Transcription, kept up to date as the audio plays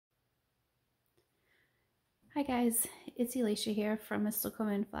Hi guys, it's Elishia here from Mystical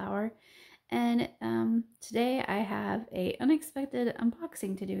Moonflower, and today I have a unexpected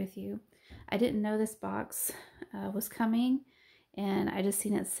unboxing to do with you. I didn't know this box was coming, and I just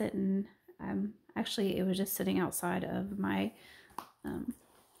seen it sitting. Actually, it was just sitting outside of my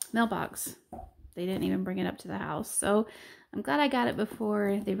mailbox. They didn't even bring it up to the house, so I'm glad I got it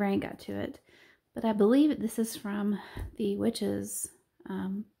before the rain got to it. But I believe this is from the Witches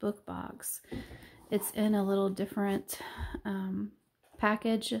book box. It's in a little different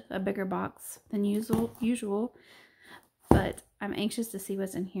package, a bigger box than usual, but I'm anxious to see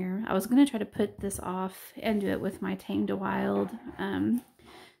what's in here. I was going to try to put this off and do it with my Tame to Wild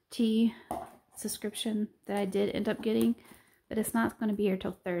tea subscription that I did end up getting, but it's not going to be here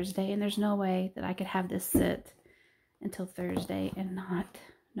till Thursday, and there's no way that I could have this sit until Thursday and not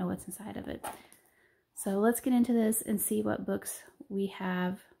know what's inside of it. So let's get into this and see what books we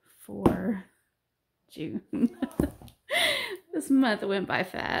have for June. This month went by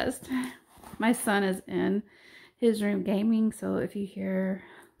fast. My son is in his room gaming, so if you hear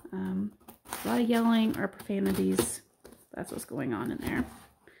a lot of yelling or profanities, that's what's going on in there.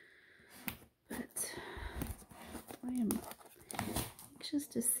 But I am anxious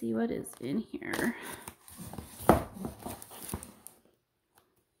to see what is in here.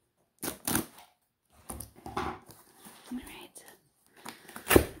 Alright,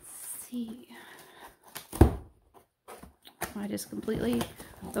 let's see. I just completely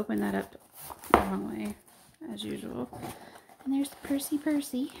opened that up the wrong way, as usual. And there's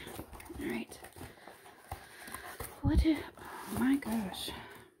Percy. Alright. Oh my gosh.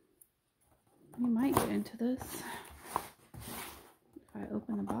 We might get into this if I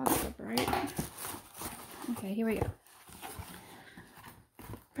open the box up right. Okay, here we go.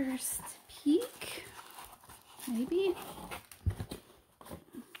 First peek. Maybe.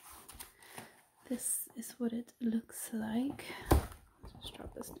 This is what it looks like. Let's just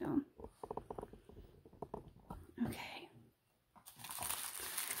drop this down. Okay.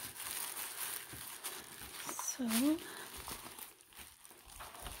 So it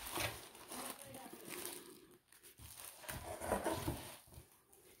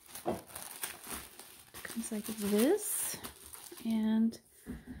comes like this, and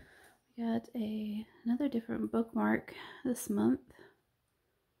we got another different bookmark this month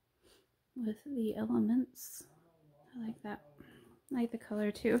with the elements. I like that. I like the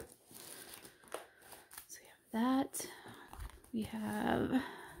color too. So we have that. We have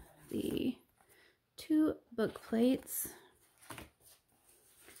the 2 book plates.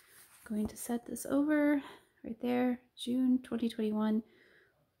 Going to set this over right there, June 2021,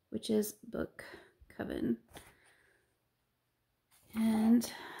 Witches Book Coven.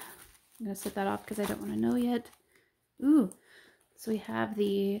 And I'm going to set that off because I don't want to know yet. Ooh, so we have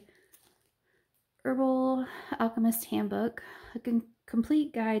the Herbal Alchemist Handbook, a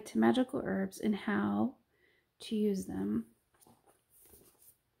complete guide to magical herbs and how to use them.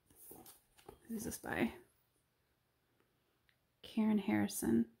 Who's this by? Karen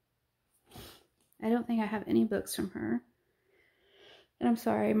Harrison. I don't think I have any books from her. And I'm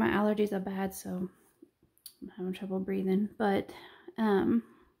sorry, my allergies are bad, so I'm having trouble breathing. But yeah,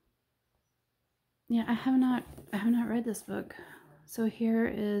 I have not read this book. So here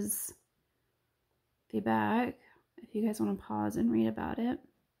is the back, if you guys want to pause and read about it.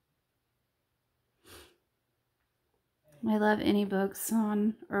 I love any books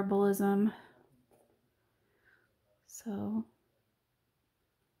on herbalism, so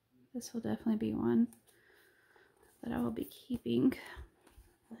this will definitely be one that I will be keeping.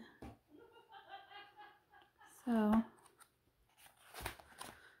 So we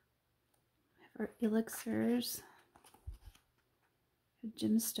have our elixirs,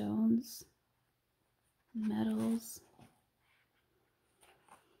 gemstones, metals,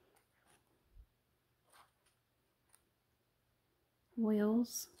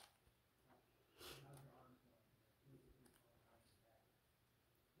 oils,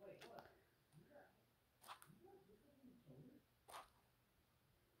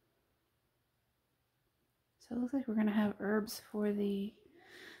 so it looks like we're gonna have herbs for the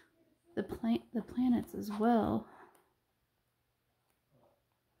planets as well.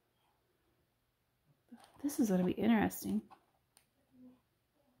 This is gonna be interesting.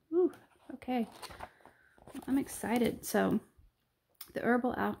 Ooh, okay. Well, I'm excited. So, the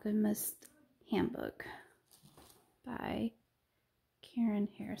Herbal Alchemist Handbook by Karen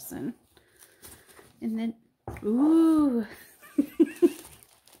Harrison. And then, ooh.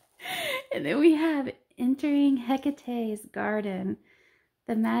 And then we have Entering Hecate's Garden,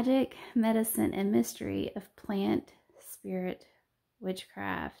 the Magic, Medicine, and Mystery of Plant, Spirit,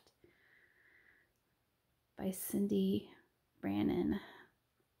 Witchcraft by Cindy Brannon.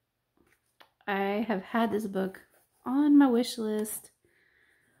 I have had this book on my wish list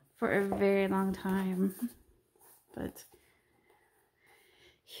for a very long time, but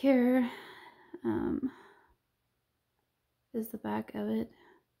here is the back of it.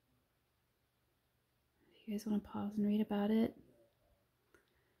 If you guys want to pause and read about it.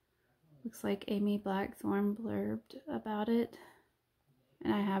 Looks like Amy Blackthorne blurbed about it,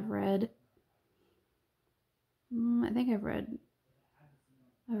 and I have read, I think I've read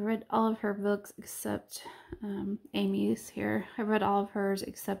all of her books except Amy's here. I've read all of hers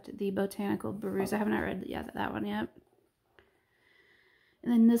except The Botanical Brews. I have not read that one yet.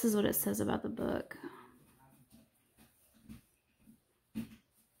 And then this is what it says about the book. If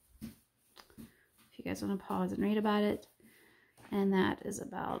you guys want to pause and read about it. And that is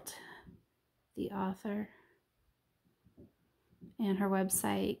about the author and her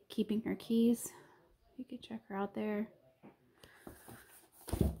website, Keeping Her Keys. You can check her out there.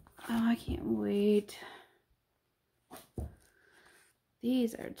 Oh, I can't wait.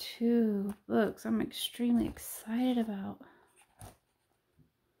 These are 2 books I'm extremely excited about.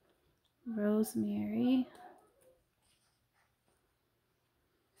 Rosemary.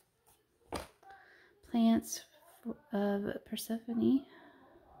 Plants of Persephone.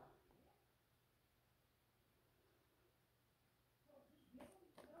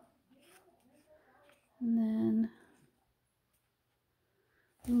 And then,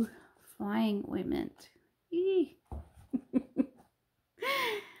 ooh, Flying Ointment. Eee.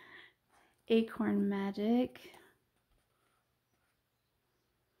 Acorn Magic.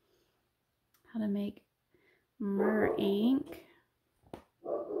 How to make myrrh ink.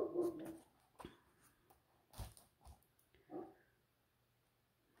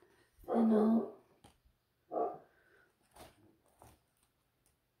 Fennel.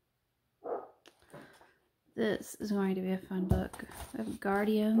 This is going to be a fun book. We have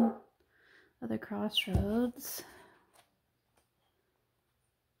Guardian of the Crossroads.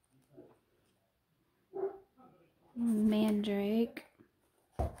 Mandrake.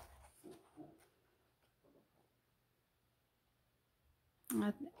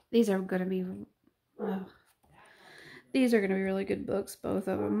 These are going to be really good books, both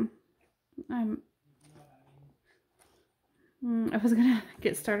of them. I was gonna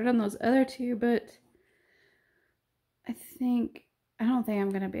get started on those other 2, but I don't think I'm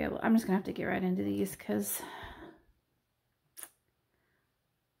gonna be able. I'm just gonna have to get right into these because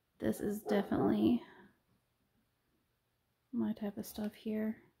this is definitely my type of stuff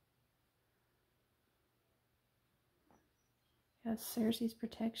here. Got Cersei's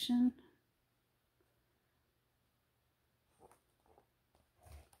Protection.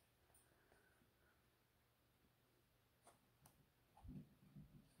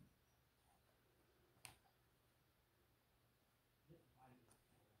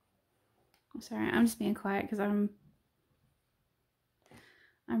 I'm sorry, I'm just being quiet because I'm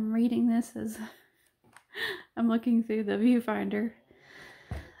reading this as I'm looking through the viewfinder.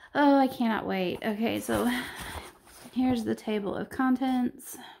 Oh, I cannot wait. Okay, so here's the table of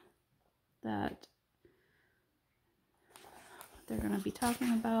contents that they're going to be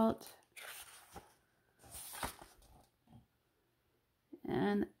talking about.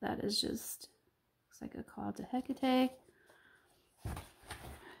 And that is just, looks like a call to Hecate.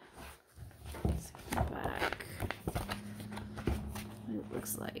 Let's go back. What it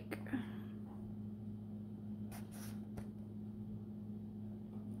looks like.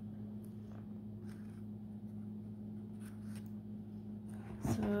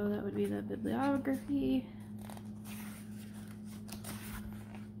 So that would be the bibliography.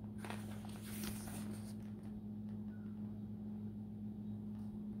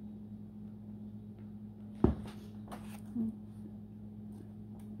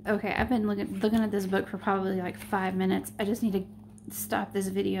 Okay, I've been looking at this book for probably like 5 minutes. I just need to stop this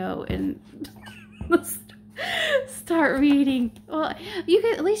video and start reading. Well, you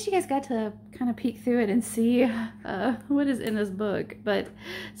guys, at least you guys got to kind of peek through it and see what is in this book. But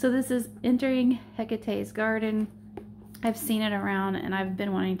so this is Entering Hecate's Garden. I've seen it around and I've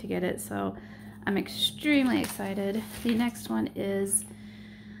been wanting to get it, so I'm extremely excited. The next one is,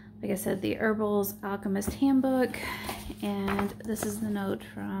 like I said, the Herbal's Alchemist Handbook, and this is the note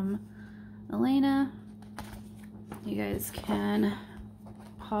from Elena. You guys can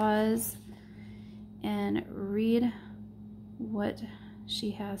pause and read what she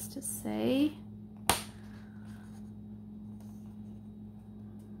has to say.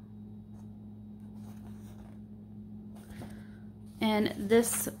 And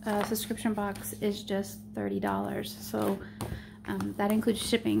this subscription box is just $30, so That includes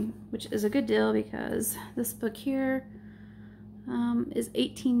shipping, which is a good deal because this book here is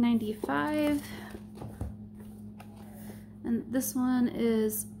 $18.95, and this one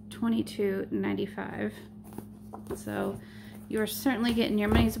is $22.95. So you are certainly getting your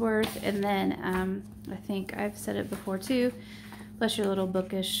money's worth. And then I think I've said it before too, plus your little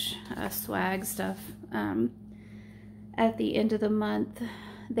bookish swag stuff. At the end of the month,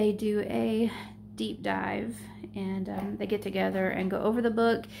 they do a deep dive, and they get together and go over the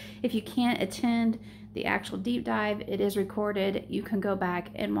book. If you can't attend the actual deep dive, it is recorded. You can go back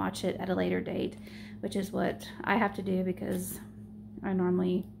and watch it at a later date, which is what I have to do because I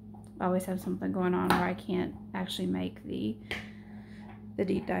normally always have something going on where I can't actually make the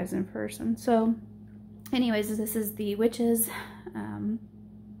deep dives in person. So anyways, this is the Witches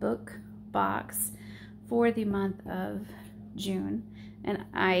book box for the month of June, and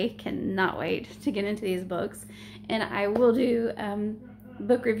I cannot wait to get into these books. And I will do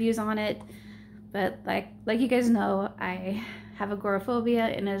book reviews on it, but like you guys know, I have agoraphobia,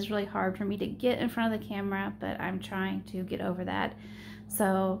 and it is really hard for me to get in front of the camera, but I'm trying to get over that.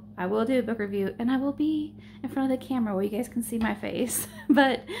 So I will do a book review, and I will be in front of the camera where you guys can see my face.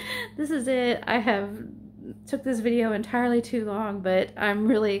 But this is it. I have took this video entirely too long, but I'm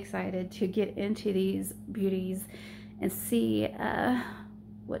really excited to get into these beauties and see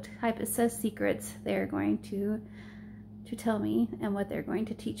what type of secrets they're going to tell me and what they're going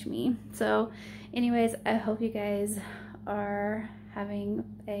to teach me. So anyways, I hope you guys are having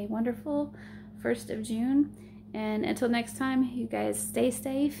a wonderful 1st of June. And until next time, you guys stay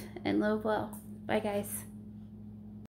safe and live well. Bye, guys.